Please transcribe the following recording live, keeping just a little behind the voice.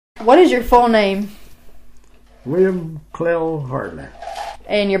What is your full name? William Clell Hartley.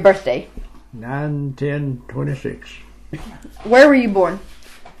 And your birthday? 9/10/26. Where were you born?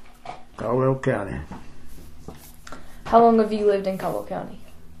 Caldwell County. How long have you lived in Caldwell County?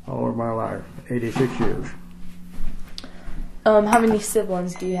 All of my life, 86 years. How many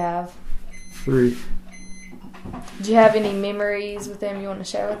siblings do you have? 3. Do you have any memories with them you want to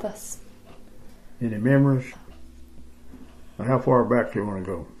share with us? Any memories? How far back do you want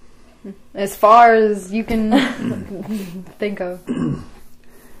to go? As far as you can think of.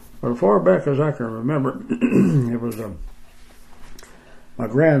 Well, as far back as I can remember, it was my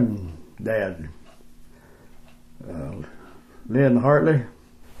granddad, Lynn Hartley.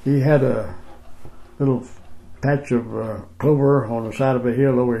 He had a little patch of clover on the side of a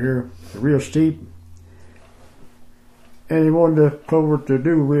hill over here, real steep. And he wanted the clover to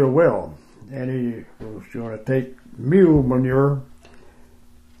do real well. And he was going to take mule manure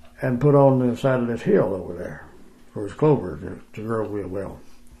and put on the side of this hill over there for his clover to grow real well.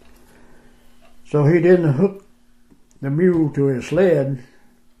 So he didn't hook the mule to his sled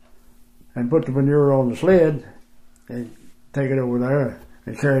and put the manure on the sled and take it over there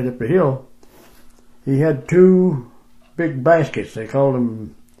and carry it up the hill. He had 2 big baskets. They called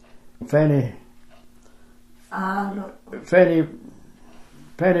them fanny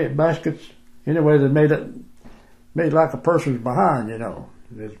baskets. Anyway, they made like a person's behind, you know.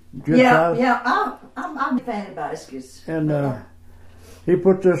 Good size. Yeah, I'm fanny baskets. And he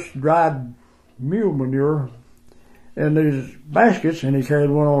put this dried mule manure in these baskets, and he carried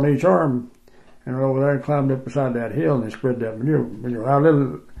one on each arm, and went over there and climbed up beside that hill, and he spread that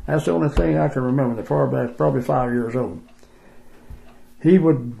manure. That's the only thing I can remember. The far back, probably 5 years old. He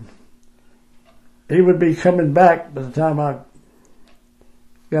would be coming back by the time I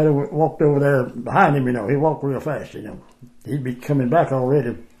walked over there behind him. You know, he walked real fast. You know, he'd be coming back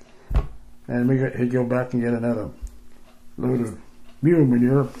already, and he'd go back and get another load of mule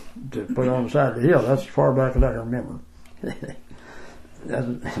manure to put on the side of the hill. That's as far back as I can remember. That's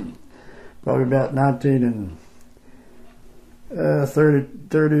probably about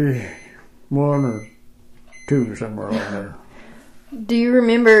 1931 or 2 or somewhere along there. Do you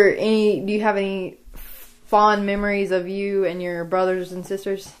have any fond memories of you and your brothers and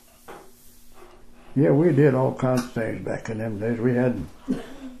sisters? Yeah, we did all kinds of things back in them days. We had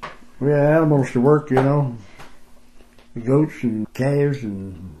animals to work, you know, goats and calves,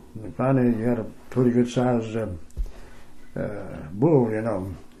 and finally you had a pretty good sized bull, you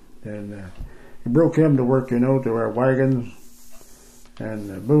know, and we broke him to work, you know, to our wagons.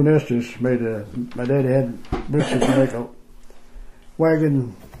 And Boone Estes my daddy had Bristol to make a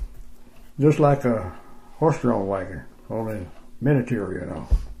wagon just like a horse-drawn wagon, only miniature, you know.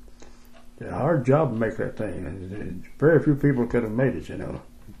 It's a hard job to make that thing, and very few people could have made it, you know.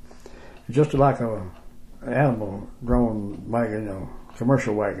 It's just like a animal-drawn wagon, you know,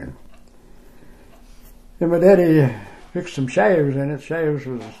 commercial wagon. And my daddy fixed some shafts in it. Shafts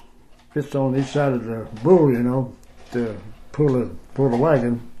was fixed on each side of the bull, you know, to pull the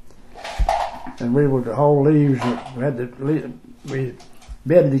wagon. And we would haul leaves. We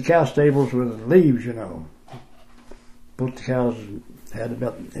bedded the cow stables with leaves, you know. Both the cows had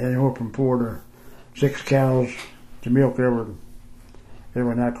about anywhere from 4 to 6 cows to milk every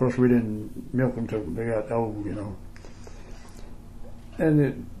night. Of course, we didn't milk them till they got old, you know. And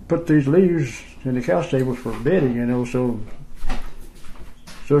it put these leaves in the cow stables for bedding, you know, so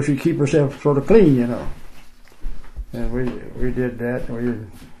she'd keep herself sort of clean, you know. And we did that. We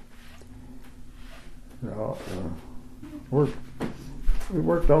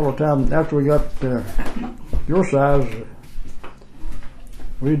worked all the time. After we got your size,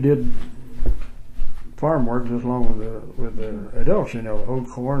 we did farm work just along with the adults, you know, hoed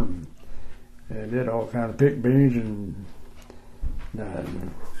corn and did all kind of picked beans and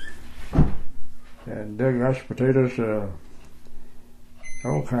dug mashed potatoes,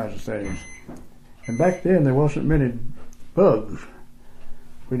 all kinds of things. And back then there wasn't many bugs.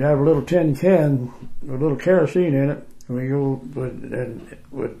 We'd have a little tin can with a little kerosene in it, and we go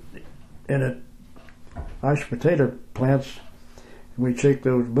in it mashed potato plants, and we'd shake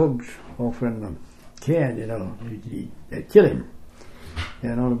those bugs off in the can, you know. They'd kill him.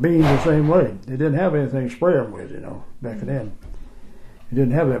 And on the beans the same way. They didn't have anything to spray them with, you know, back then. You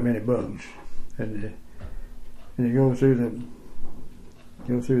didn't have that many bugs. And you go through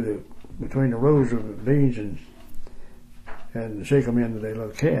between the rows of the beans and shake them into their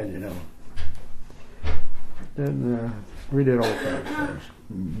little can, you know. And we did all kinds of things.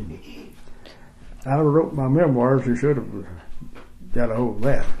 Mm-hmm. I wrote my memoirs. You should have got a hold of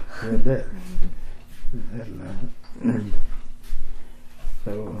that. Read that.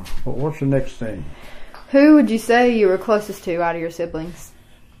 So, what's the next thing? Who would you say you were closest to out of your siblings?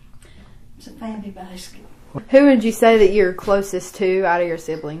 It's a family basket. Who would you say that you're closest to out of your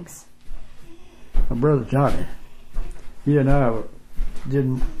siblings? My brother Johnny. He and I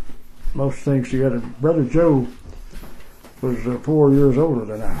did most things together. Brother Joe was 4 years older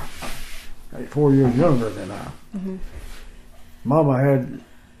than I. 4 years younger than I. Mm-hmm. Mama had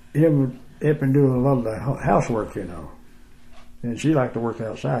him up and doing a lot of the housework, you know. And she liked to work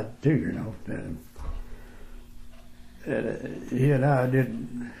outside too, you know. And he and I did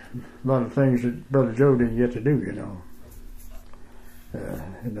a lot of things that Brother Joe didn't get to do, you know,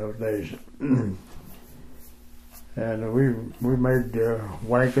 in those days. And we made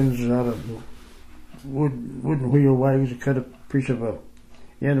wagons out of wooden wheel wagons. Cut a piece of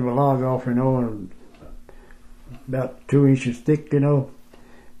end of a log off, you know, and about 2 inches thick, you know,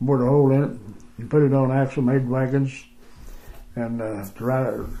 bored a hole in it and put it on axle, made wagons, and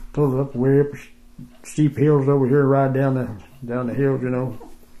pulled it up way up steep hills over here, ride down the hills, you know.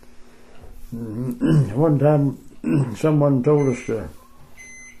 One time, someone told us to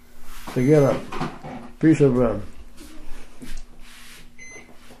get a piece of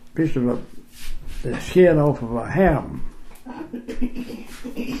the skin off of a ham,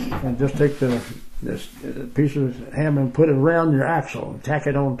 and just take this piece of ham and put it around your axle and tack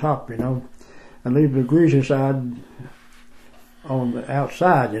it on top, you know, and leave the greasy side on the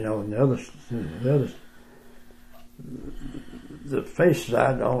outside, you know, and the face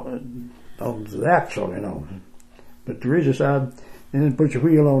side on the axle, you know, but the greasy side, and then put your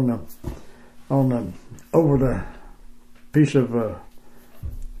wheel over the piece of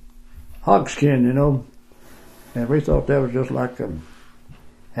hog skin, you know, and we thought that was just like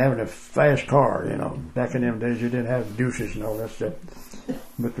having a fast car, you know. Back in them days, you didn't have douches and all that stuff,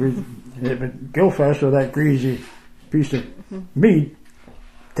 but it would go faster with that greasy piece of meat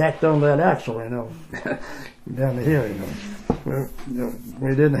tacked on that axle, you know, down the hill, you know. Well, you know, we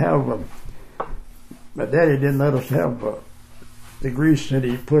didn't have my daddy didn't let us have the grease that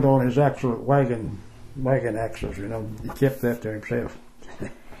he put on his axle wagon axles, you know. He kept that to himself.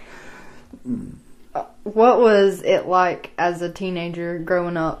 What was it like as a teenager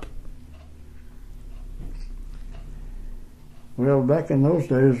growing up? Well, back in those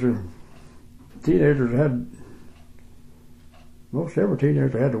days, most every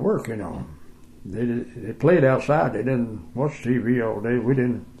teenager had to work, you know. They played outside. They didn't watch TV all day. We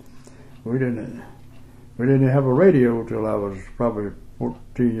didn't have a radio till I was probably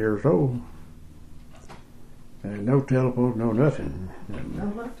 14 years old. And no telephone, no nothing. And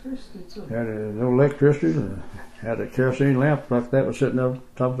No electricity, too. no electricity. And had a kerosene lamp like that was sitting up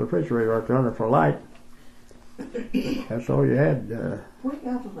top of the refrigerator right under for light. That's all you had. We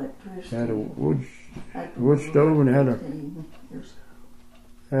got electricity. Had a wood stove and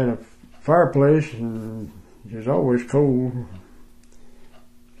had a fireplace, and it was always cold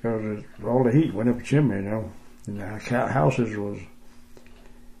because all the heat went up the chimney, you know. And the houses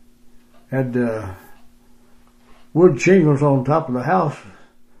had wood shingles on top of the house,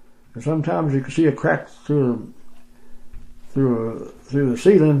 and sometimes you could see a crack through the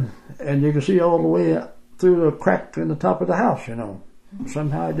ceiling, and you could see all the way out through the crack in the top of the house, you know.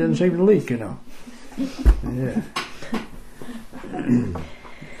 Somehow it didn't seem to leak, you know. Yeah.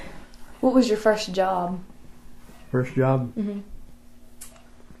 What was your first job? First job? Mm-hmm.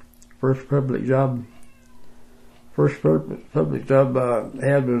 First public job? First public job I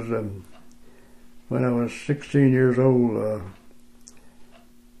had was when I was 16 years old,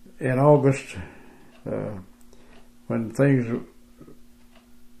 in August, when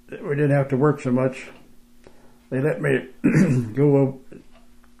we didn't have to work so much. They let me go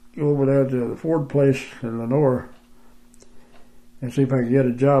over there to the Ford place in Lenore and see if I could get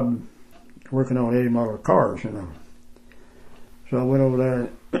a job working on A model cars, you know. So I went over there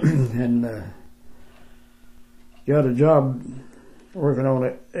and got a job working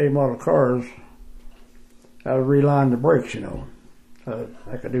on A model cars. I would reline the brakes, you know.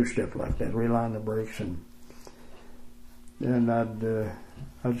 I could do stuff like that, reline the brakes, and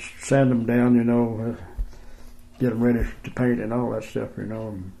I'd sand them down, you know, get them ready to paint and all that stuff, you know.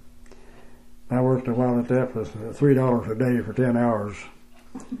 And I worked a while at that for $3 a day for 10 hours,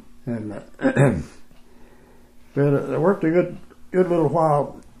 and but I worked a good little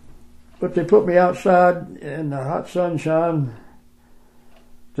while. But they put me outside in the hot sunshine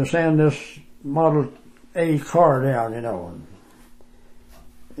to sand this Model A car down, you know.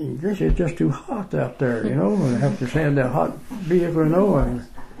 And I guess it's just too hot out there, you know, and I have to sand that hot vehicle, you know, and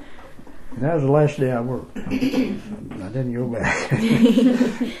that was the last day I worked. I didn't go back.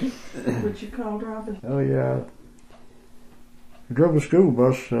 Would you call driving? Oh yeah. I drove a school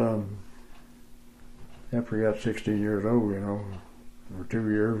bus after he got 16 years old, for 2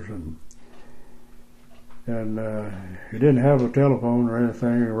 years, and he didn't have a telephone or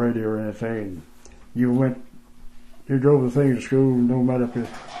anything, a radio or anything. You drove the thing to school, no matter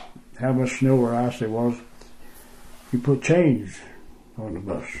how much snow or ice there was. You put chains on the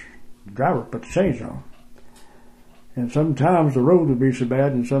bus. The driver put the chains on. And sometimes the road would be so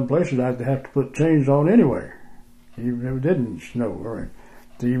bad in some places I'd have to put chains on anyway, even if it didn't snow or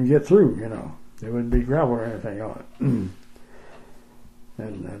to even get through, There wouldn't be gravel or anything on it.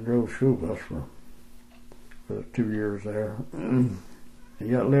 And I drove a school bus for 2 years there. He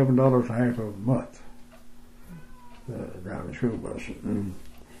got $11 a half a month driving a school bus.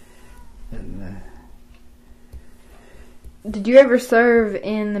 Did you ever serve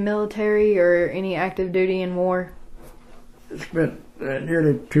in the military or any active duty in war? Spent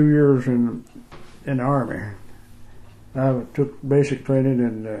nearly 2 years in the Army. I took basic training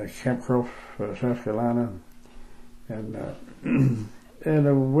in Camp Clell, South Carolina, and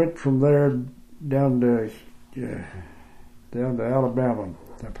I went from there down to Alabama.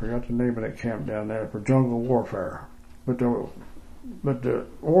 I forgot the name of that camp down there for jungle warfare. But the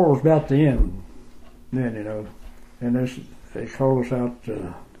war was about to end then, and they called us out.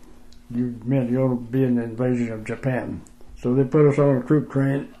 You men, you're going to be in the invasion of Japan. So they put us on a troop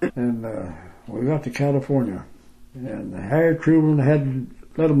train, and we got to California. And Harry Truman had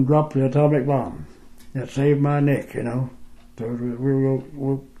let them drop the atomic bomb. That saved my neck, So we were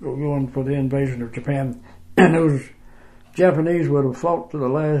going for the invasion of Japan, and those Japanese would have fought to the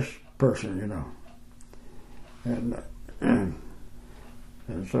last person, And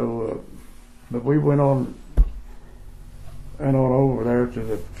so, but we went on over there to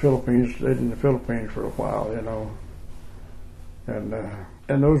the Philippines. Stayed in the Philippines for a while,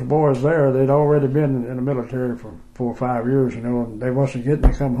 And those boys there, they'd already been in the military for 4 or 5 years, and they wasn't getting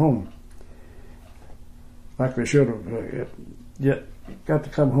to come home like they should have. Yet got to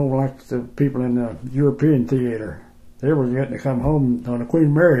come home like the people in the European theater. They were getting to come home on the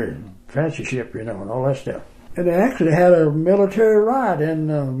Queen Mary fancy ship, and all that stuff. And they actually had a military ride in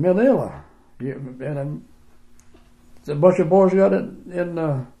Manila, and a bunch of boys got it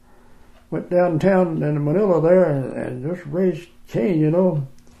went downtown in Manila there and just raised Cain,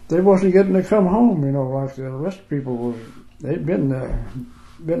 They wasn't getting to come home, like the rest of people was. They'd been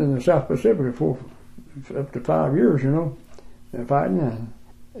in the South Pacific for up to 5 years, fighting,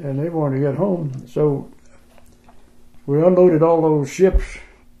 and they wanted to get home. So we unloaded all those ships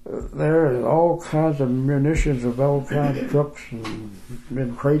there, and all kinds of munitions of all kinds of trucks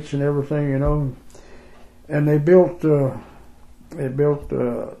and crates and everything, And they built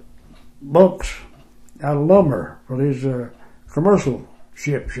bunks out of lumber for these commercial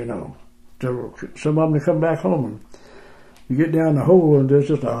ships, to some of them to come back home. And you get down the hole, and there's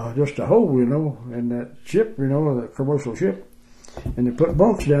just a hole, in that ship, the commercial ship, and they put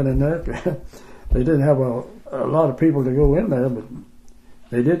bunks down in there. They didn't have a lot of people to go in there, but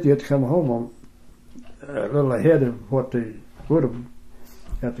they did get to come home on a little ahead of what they would have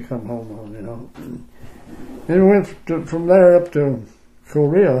had to come home on, Then we went from there up to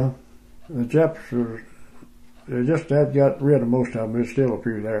Korea. The Japs they just had got rid of most of them. There's still a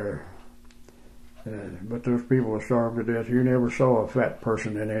few there. But those people were starved to death. You never saw a fat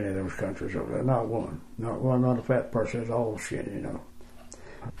person in any of those countries over there. Not one. Not a fat person. It's all skinny,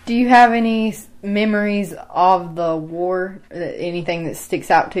 Do you have any memories of the war? Anything that sticks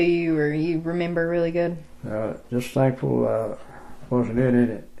out to you or you remember really good? Just thankful I wasn't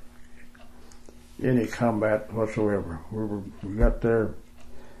in any combat whatsoever. We got there.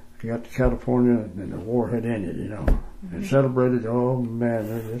 We got to California, and the war had ended, and celebrated. Oh man,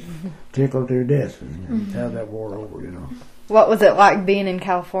 they just tickled to death and have that war over, What was it like being in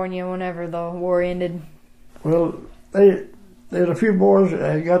California whenever the war ended? Well, there's a few boys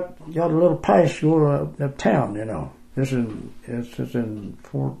got a little pass to go uptown, It's in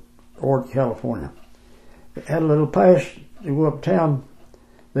Fort Ord, California. They had a little pass to go uptown.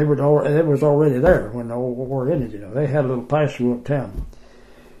 They was already there when the war ended, They had a little pass to go uptown.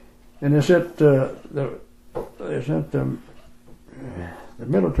 And they sent the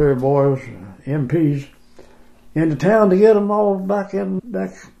military boys, MPs, into town to get them all back in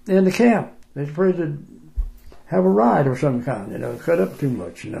the camp. They was afraid to have a ride or some kind, cut up too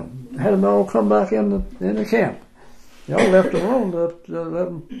much, Had them all come back in the camp. Y'all left them alone to let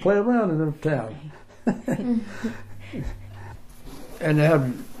them play around in the town. And they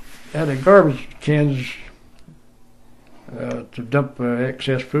had the garbage cans to dump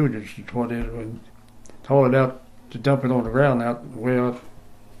excess food. Is what it is. And haul it out to dump it on the ground way out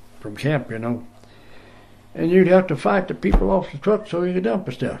from camp, and you'd have to fight the people off the truck so you could dump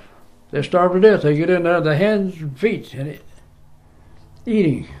the stuff. They starve to death. They get in there, their hands and feet, and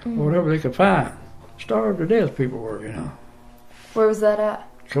eating whatever they could find. Starved to death, people were, you know. Where was that at?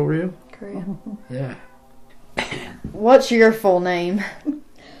 Korea? Korea. Yeah. What's your full name?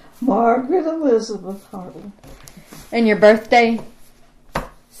 Margaret Elizabeth Hartley. And your birthday?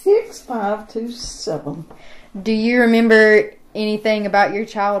 6527. Do you remember anything about your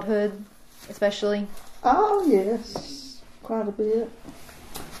childhood, especially? Oh, yes. Quite a bit.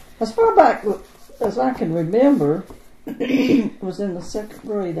 As far back as I can remember, it was in the 2nd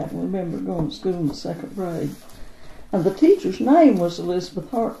grade. I can remember going to school in the 2nd grade. And the teacher's name was Elizabeth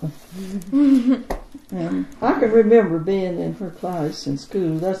Hartley. And I can remember being in her class in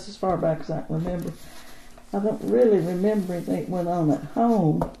school. That's as far back as I can remember. I don't really remember anything that went on at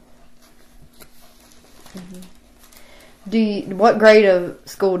home. What grade of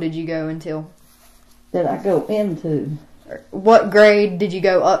school did you go until? That I go into. What grade did you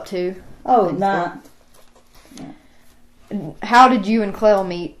go up to? Oh, ninth. How did you and Clell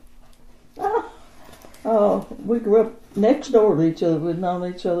meet? Oh, we grew up next door to each other. We'd known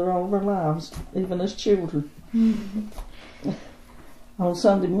each other all of our lives, even as children. On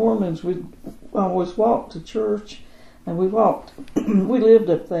Sunday mornings, we'd always walk to church, and we walked. We lived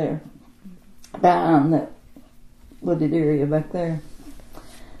up there, down that wooded area back there.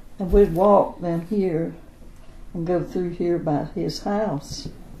 And we'd walk down here and go through here by his house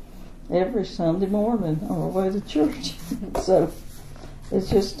every Sunday morning on our way to church. So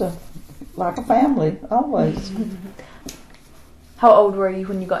it's just like a family, always. How old were you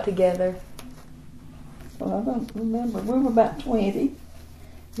when you got together? Well, I don't remember. We were about 20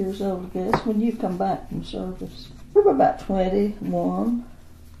 years old, I guess, when you come back from service. We were about 21.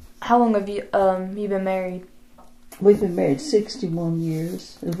 How long have you been married? We've been married 61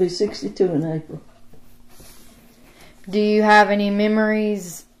 years. It'll be 62 in April. Do you have any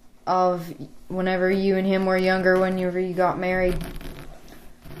memories of whenever you and him were younger, whenever you got married?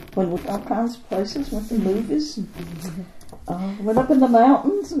 Went with all kinds of places, went to movies, and, went up in the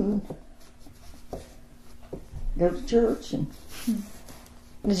mountains and go to church. And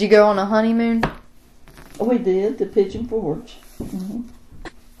Did you go on a honeymoon? we did, to Pigeon Forge. Mm-hmm.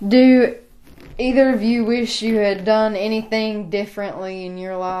 Do either of you wish you had done anything differently in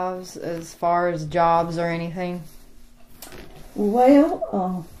your lives as far as jobs or anything?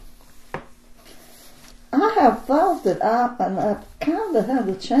 Well, I have thought that I kind of had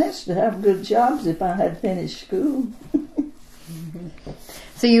the chance to have good jobs if I had finished school.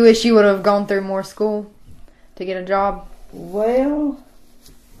 So you wish you would have gone through more school to get a job? Well,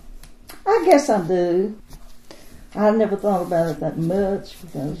 I guess I do. I never thought about it that much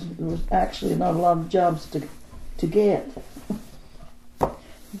because there was actually not a lot of jobs to get.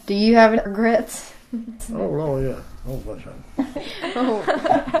 Do you have any regrets? Oh, Lord, yeah. Oh, what's that? Oh.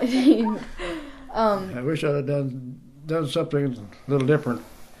 I wish I'd have done something a little different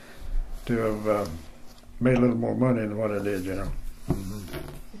to have made a little more money than what I did, you know.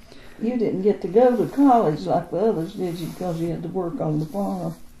 Mm-hmm. You didn't get to go to college like the others, did you? Because you had to work on the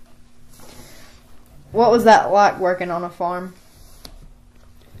farm. What was that like working on a farm?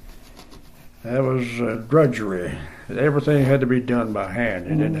 That was drudgery. Everything had to be done by hand.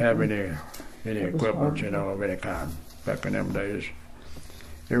 You didn't have any equipment, you know, of any kind back in them days.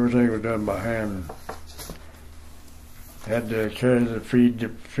 Everything was done by hand. Had to carry feed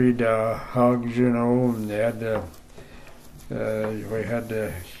the hogs, you know, and they had to we had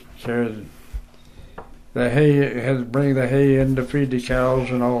to carry the hay. Had to bring the hay in to feed the cows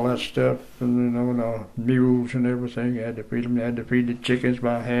and all that stuff, and you know, the mules and everything. You had to feed them. You had to feed the chickens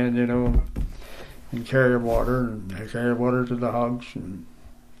by hand, you know, and carry water to the hogs and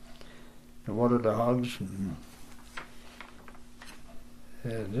water the hogs and.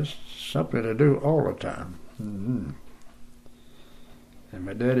 Yeah, just something to do all the time. Mm-hmm. And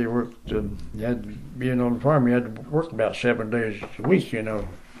my daddy worked, being on the farm, he had to work about 7 days a week, you know,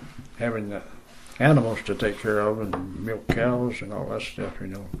 having the animals to take care of and milk cows and all that stuff, you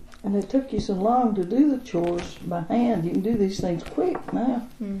know. And it took you so long to do the chores by hand. You can do these things quick now.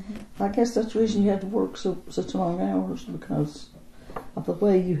 Mm-hmm. I guess that's the reason you had to work such long hours, because of the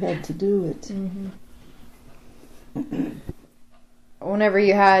way you had to do it. Mm-hmm. Whenever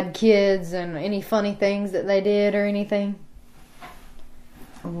you had kids and any funny things that they did or anything?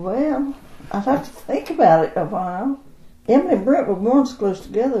 Well, I'd have to think about it a while. Emily and Brent were born so close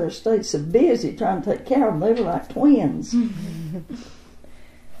together, they stayed so busy trying to take care of them. They were like twins.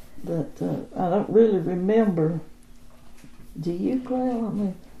 But I don't really remember. Do you, Clell? I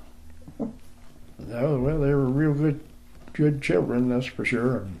mean, No, well, they were real good children, that's for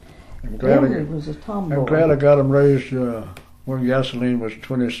sure. I'm glad, Emily was a tomboy. I'm glad I got them raised when gasoline was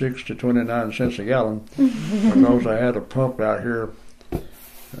 26 to 29 cents a gallon because I had a pump out here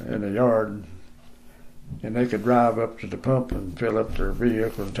in the yard, and they could drive up to the pump and fill up their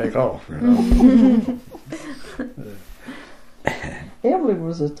vehicle and take off. You know? Emily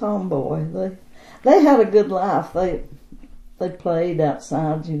was a tomboy. They had a good life. They played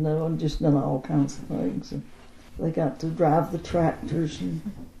outside, you know, and just done all kinds of things. And they got to drive the tractors. And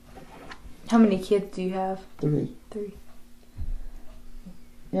How many kids do you have? 3. 3.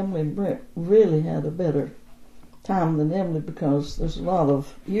 Emily and Brent really had a better time than Emily because there's a lot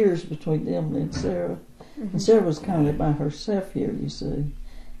of years between Emily and Sarah. Mm-hmm. And Sarah was kind of by herself here, you see.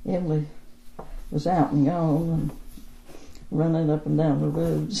 Emily was out and gone and running up and down the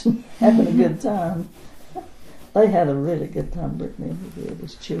roads and having a good time. They had a really good time, Brittany and Emily did,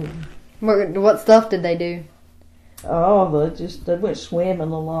 as children. What stuff did they do? Oh, they went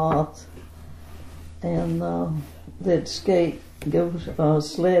swimming a lot. And they'd skate, go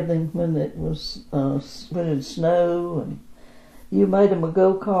sledding when it snowed, and you made them a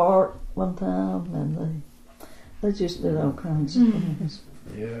go-kart one time, and they just did all kinds of things.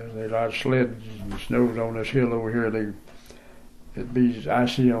 Yeah, they like sleds and snows on this hill over here. It'd be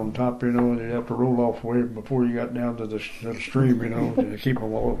icy on top, you know, and you'd have to roll off way before you got down to the stream, you know, to keep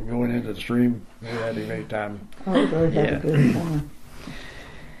them all going into the stream. They had a great time. Oh, they had a good time.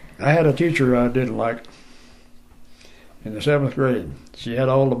 I had a teacher I didn't like in the 7th grade. She had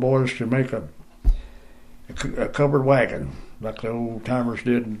all the boys to make a covered wagon, like the old timers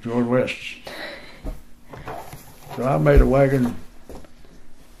did in George West. So I made a wagon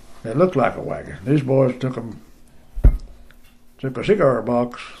that looked like a wagon. These boys took a cigar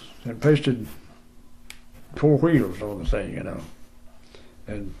box and pasted 4 wheels on the thing, you know,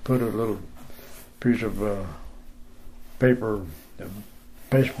 and put a little piece of paper,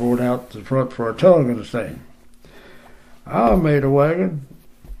 pasteboard out the front for a tongue in the thing. I made a wagon,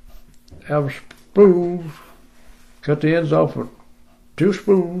 have spools, cut the ends off with 2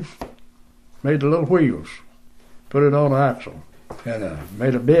 spools, made the little wheels, put it on an axle, and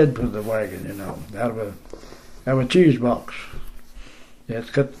made a bed for the wagon, you know, out of a cheese box. You had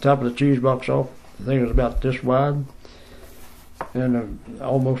to cut the top of the cheese box off. The thing was about this wide and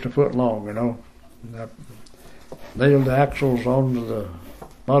almost a foot long, you know. And I nailed the axles onto the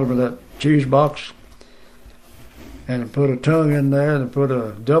bottom of that cheese box and put a tongue in there and put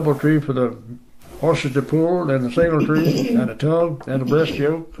a double tree for the horses to pull and a single tree and a tongue and a breast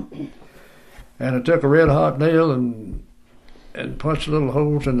yoke. And I took a red hot nail and punched little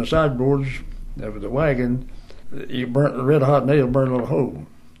holes in the sideboards of the wagon. You burnt the red hot nail, burn a little hole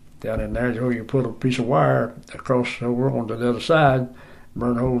down in there. So you put a piece of wire across over onto the other side,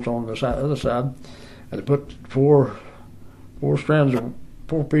 burn holes on the other side, and put four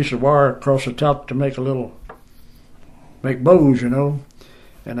pieces of wire across the top to make bows, you know.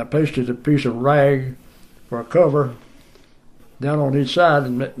 And I pasted a piece of rag for a cover down on each side,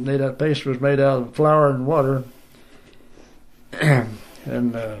 and that paste was made out of flour and water,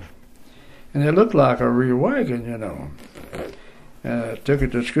 and it looked like a real wagon, you know. And I took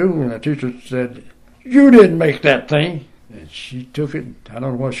it to school, and the teacher said, "You didn't make that thing." And she took it. I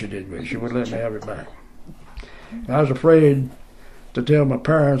don't know what she did with it. She wouldn't let me have it back. And I was afraid to tell my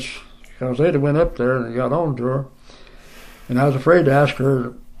parents because they'd have went up there and got on to her. And I was afraid to ask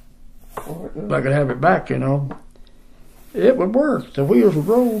her if I could have it back, you know. It would work. The wheels would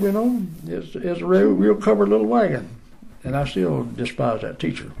roll, you know. It's a real covered little wagon. And I still despise that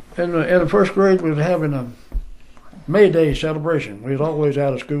teacher. In the 1st grade, we was having a May Day celebration. We was always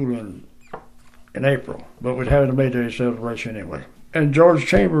out of school in April, but we'd having a May Day celebration anyway. And George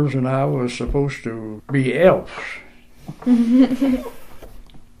Chambers and I was supposed to be elves. You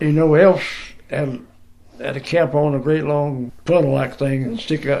know, elves had a cap on, a great long funnel-like thing, and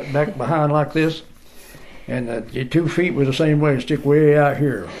stick out back behind like this. And your 2 feet were the same way, stick way out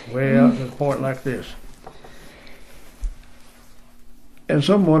here, way out to the point like this. And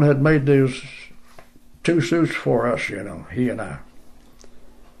someone had made those 2 suits for us, you know, he and I.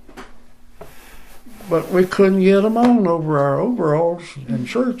 But we couldn't get them on over our overalls and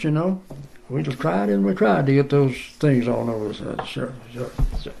shirts, you know. We tried and we tried to get those things on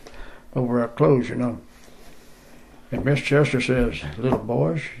over our clothes, you know. And Miss Chester says, "Little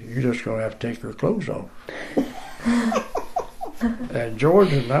boys, you're just going to have to take your clothes off." And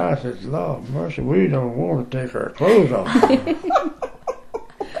George and I said, "Lord mercy, we don't want to take our clothes off."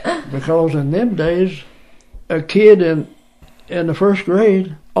 Because in them days, a kid in the 1st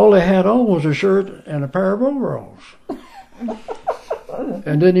grade, all they had on was a shirt and a pair of overalls.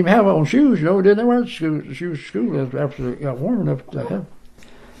 And didn't even have on shoes, you know. Didn't wear shoes to school after they got warm enough to have.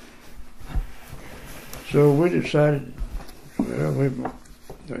 So we decided,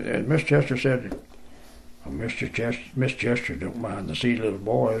 and Miss Chester said, oh, Miss Chester don't mind the sea little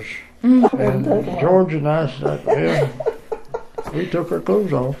boys. And George and I said, well, we took our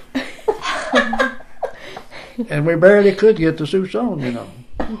clothes off. And we barely could get the suits on, you know,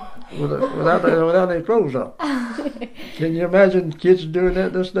 without any clothes on. Can you imagine kids doing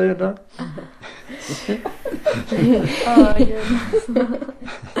that this day and time? Oh my goodness.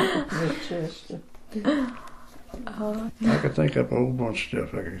 Miss Chester. I could think up a whole bunch of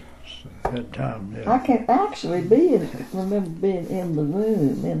stuff. I had time. Yeah. I can actually remember being in the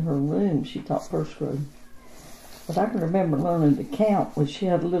room, in her room. She taught first grade. But I can remember learning to count when she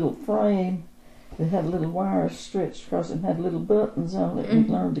had a little frame. It had little wires stretched across it and had little buttons on it. We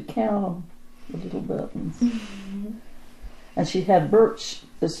learned to count them, the little buttons. And she had birch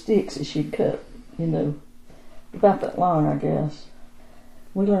sticks that she'd cut, you know, about that long, I guess.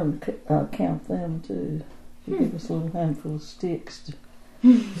 We learned to count them too. She gave us a little handful of sticks to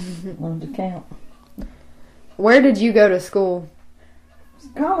learn to count. Where did you go to school?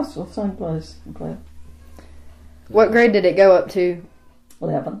 Collegeville, same place. Clell. What grade did it go up to?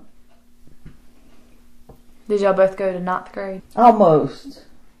 11. Did y'all both go to 9th grade? Almost.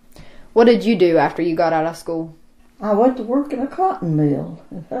 What did you do after you got out of school? I went to work in a cotton mill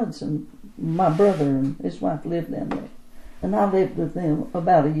in Hudson. My brother and his wife lived down there. And I lived with them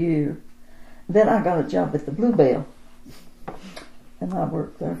about a year. Then I got a job at the Bluebell. And I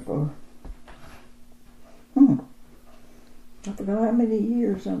worked there for, I forgot how many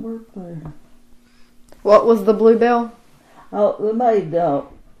years I worked there. What was the Bluebell? Oh, we made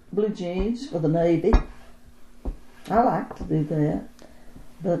blue jeans for the Navy. I liked to do that.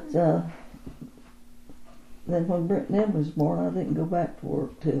 But then when Brittany was born, I didn't go back to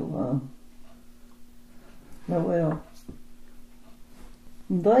work till Noel.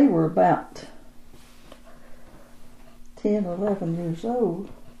 They were about 10, 11 years old.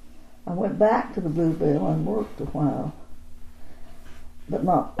 I went back to the Bluebell and worked a while, but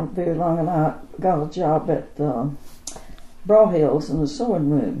not very long, and I got a job at Broad Hills in the sewing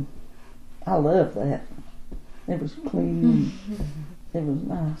room. I loved that. It was clean. It was a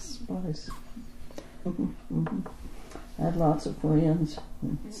nice place. I had lots of friends.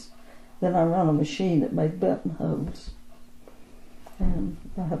 Then I run a machine that made buttonholes. And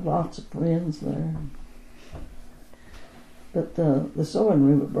I have lots of friends there. But the sewing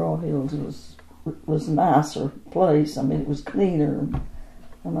room at Broad Hills was a nicer place. I mean, it was cleaner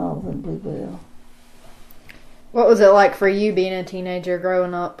and all than Bluebell. What was it like for you being a teenager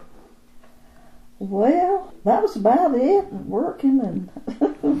growing up? Well, that was about it. Working and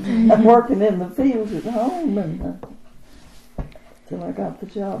working in the fields at home until I got the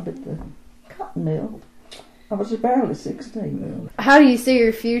job at the cotton mill. I was barely 16. How do you see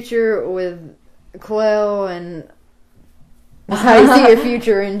your future with Clell, and how do you see your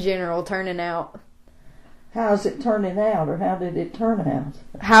future in general turning out? How's it turning out, or how did it turn out?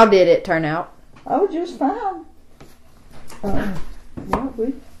 How did it turn out? Oh, just fine. Yeah,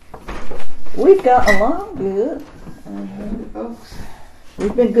 we've gotten along good.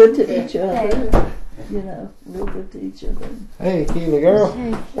 We've been good to each other. You know, real good to each other. Hey, Keely girl.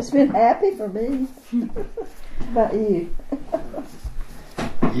 It's been happy for me. How about you?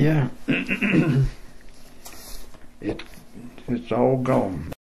 Yeah. It's all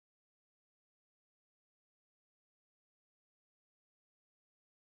gone.